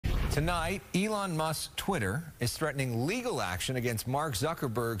Tonight, Elon Musk's Twitter is threatening legal action against Mark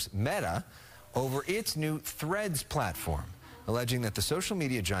Zuckerberg's Meta over its new Threads platform, alleging that the social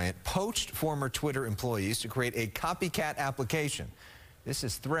media giant poached former Twitter employees to create a copycat application. This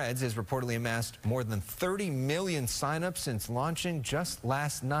is Threads has reportedly amassed more than 30 million signups since launching just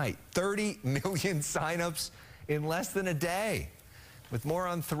last night. 30 million signups in less than a day. With more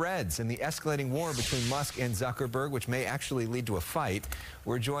on Threads and the escalating war between Musk and Zuckerberg, which may actually lead to a fight,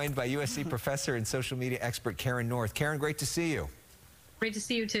 we're joined by USC professor and social media expert Karen North. Karen, great to see you. Great to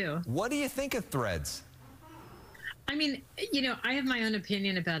see you, too. What do you think of Threads? I mean, you know, I have my own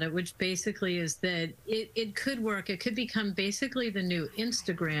opinion about it, which basically is that it could work. It could become basically the new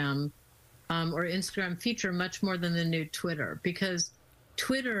Instagram or Instagram feature much more than the new Twitter, because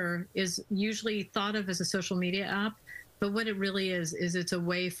Twitter is usually thought of as a social media app. But what it really is it's a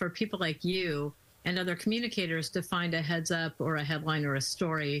way for people like you and other communicators to find a heads up or a headline or a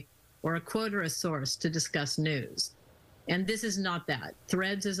story or a quote or a source to discuss news. And this is not that.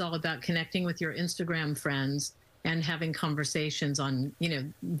 Threads is all about connecting with your Instagram friends and having conversations on, you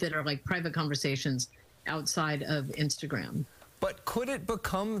know, that are like private conversations outside of Instagram. But could it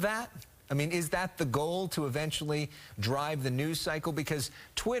become that? I mean, is that the goal, to eventually drive the news cycle? Because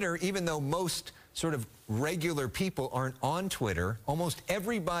Twitter, even though most sort of regular people aren't on Twitter, almost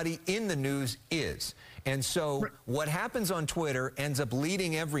everybody in the news is. And so what happens on Twitter ends up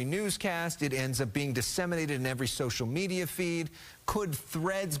leading every newscast. It ends up being disseminated in every social media feed. Could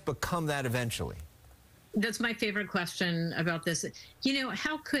Threads become that eventually? That's my favorite question about this. You know,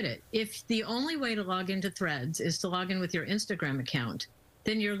 how could it? If the only way to log into Threads is to log in with your Instagram account,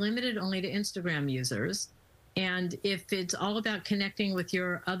 then you're limited only to Instagram users. And if it's all about connecting with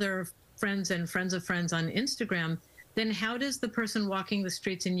your other friends and friends of friends on Instagram, then how does the person walking the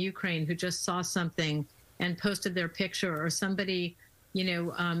streets in Ukraine who just saw something and posted their picture, or somebody, you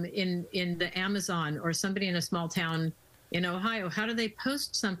know, in the Amazon, or somebody in a small town in Ohio, how do they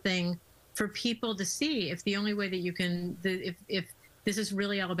post something for people to see if the only way that you can, if this is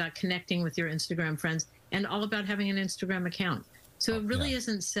really all about connecting with your Instagram friends and all about having an Instagram account? So it really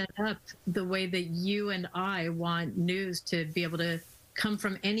isn't set up the way that you and I want news to be able to come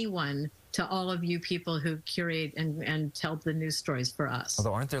from anyone to all of you people who curate and tell the news stories for us.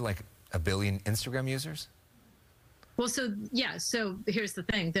 Although, aren't there like a billion Instagram users? Well, so yeah, so here's the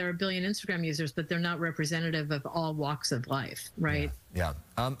thing. There are a billion Instagram users, but they're not representative of all walks of life, right? Yeah.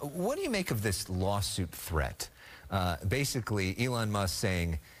 What do you make of this lawsuit threat? Basically, Elon Musk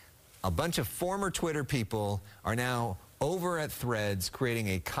saying a bunch of former Twitter people are now over at Threads creating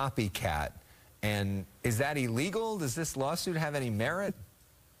a copycat. And is that illegal? Does this lawsuit have any merit?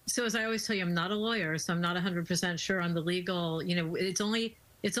 So as I always tell you, I'm not a lawyer, so I'm not 100% sure on the legal, you know, it's only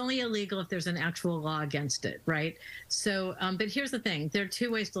illegal if there's an actual law against it, right? So, but here's the thing. There are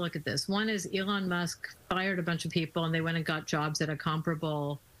two ways to look at this. One is Elon Musk fired a bunch of people and they went and got jobs at a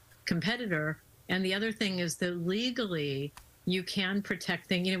comparable competitor. And the other thing is that legally you can protect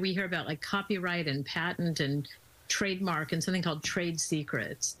things. You know, we hear about like copyright and patent and trademark and something called trade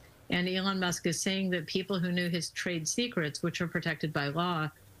secrets. And Elon Musk is saying that people who knew his trade secrets, which are protected by law,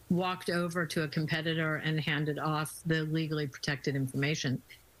 walked over to a competitor and handed off the legally protected information.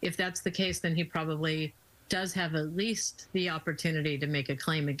 If that's the case, then he probably does have at least the opportunity to make a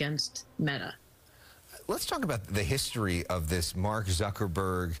claim against Meta. Let's talk about the history of this Mark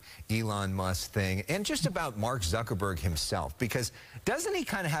Zuckerberg, Elon Musk thing, and just about Mark Zuckerberg himself, because doesn't he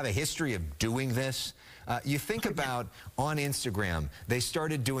kind of have a history of doing this? You think about on Instagram, they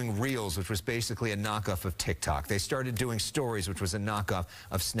started doing Reels, which was basically a knockoff of TikTok. They started doing Stories, which was a knockoff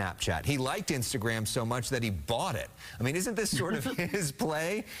of Snapchat. He liked Instagram so much that he bought it. I mean, isn't this sort of his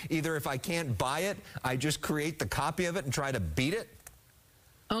play? Either if I can't buy it, I just create the copy of it and try to beat it?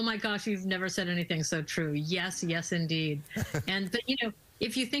 Oh my gosh, you've never said anything so true. Yes, yes, indeed. But you know,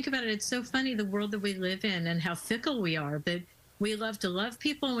 if you think about it, it's so funny, the world that we live in and how fickle we are, that we love to love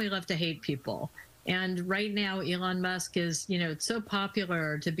people and we love to hate people. And right now, Elon Musk is, you know, it's so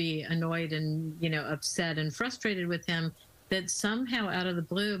popular to be annoyed and, you know, upset and frustrated with him that somehow out of the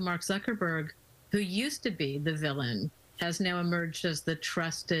blue, Mark Zuckerberg, who used to be the villain, has now emerged as the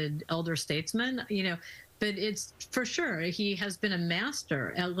trusted elder statesman, you know. But it's for sure, he has been a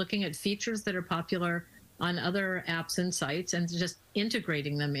master at looking at features that are popular on other apps and sites and just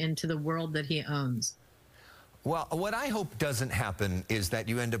integrating them into the world that he owns. Well, what I hope doesn't happen is that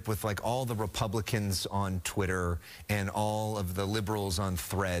you end up with like all the Republicans on Twitter and all of the liberals on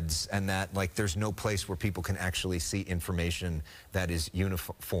Threads, and that like there's no place where people can actually see information that is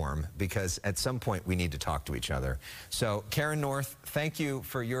uniform, because at some point we need to talk to each other. So Karen North, thank you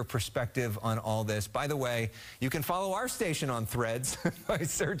for your perspective on all this. By the way, you can follow our station on Threads by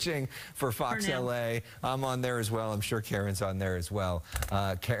searching for Fox LA. I'm on there as well. I'm sure Karen's on there as well.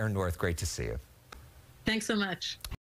 Karen North, great to see you. Thanks so much.